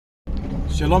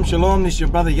Shalom, shalom. This is your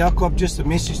brother Jacob. Just a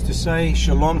message to say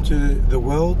shalom to the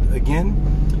world again.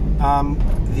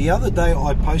 The other day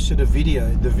I posted a video.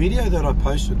 The video that I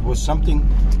posted was something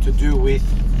to do with,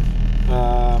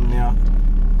 now,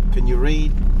 can you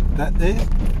read that there?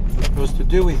 It was to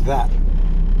do with that,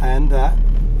 and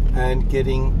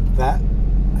getting that,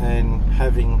 and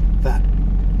having that.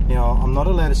 Now, I'm not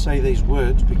allowed to say these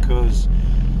words because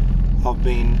I've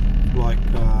been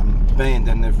banned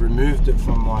and they've removed it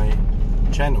from my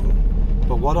channel.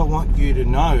 But what I want you to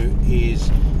know is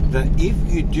that if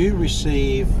you do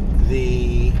receive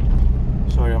the,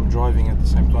 sorry, I'm driving at the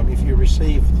same time, if you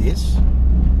receive this,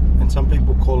 and some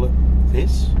people call it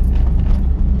this,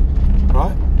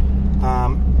 right,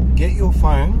 get your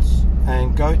phones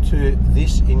and go to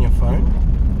this in your phone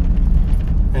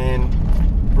and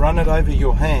run it over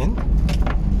your hand,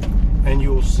 and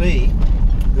you'll see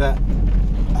that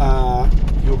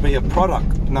you'll be a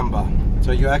product number.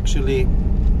 So you actually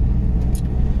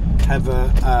have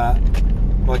a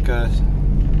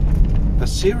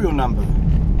serial number,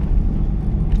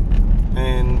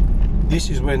 and this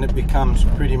is when it becomes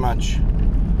pretty much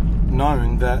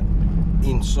known that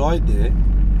inside there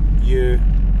you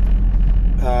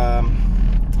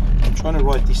I'm trying to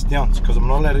write this down because I'm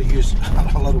not allowed to use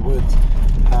a lot of words.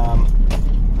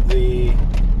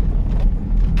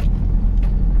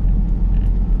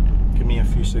 Give me a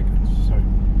few seconds, sorry.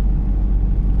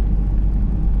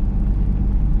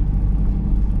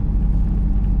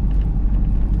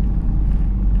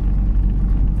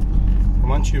 And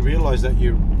once you realize that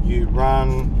you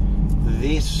run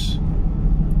this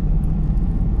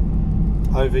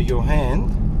over your hand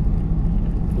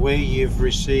where you've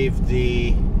received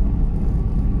the,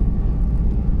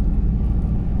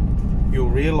 you'll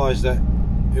realize that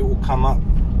it will come up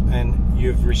and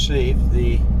you've received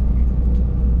the,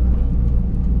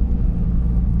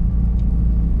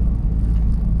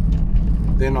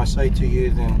 then I say to you,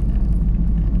 then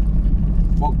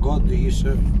what God do you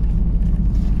serve?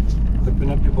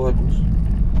 Open up your Bibles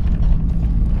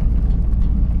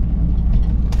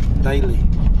daily,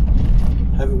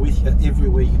 have it with you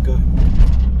everywhere you go,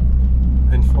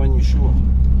 and find Yeshua,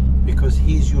 because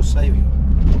He's your Savior.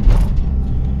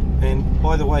 And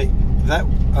by the way, that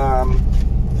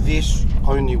this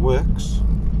only works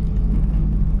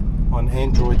on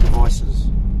Android devices.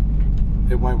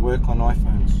 It won't work on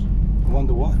iPhones. I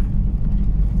wonder why.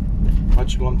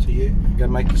 Much shalom to you. Go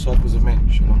make disciples of men.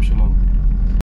 Shalom, shalom.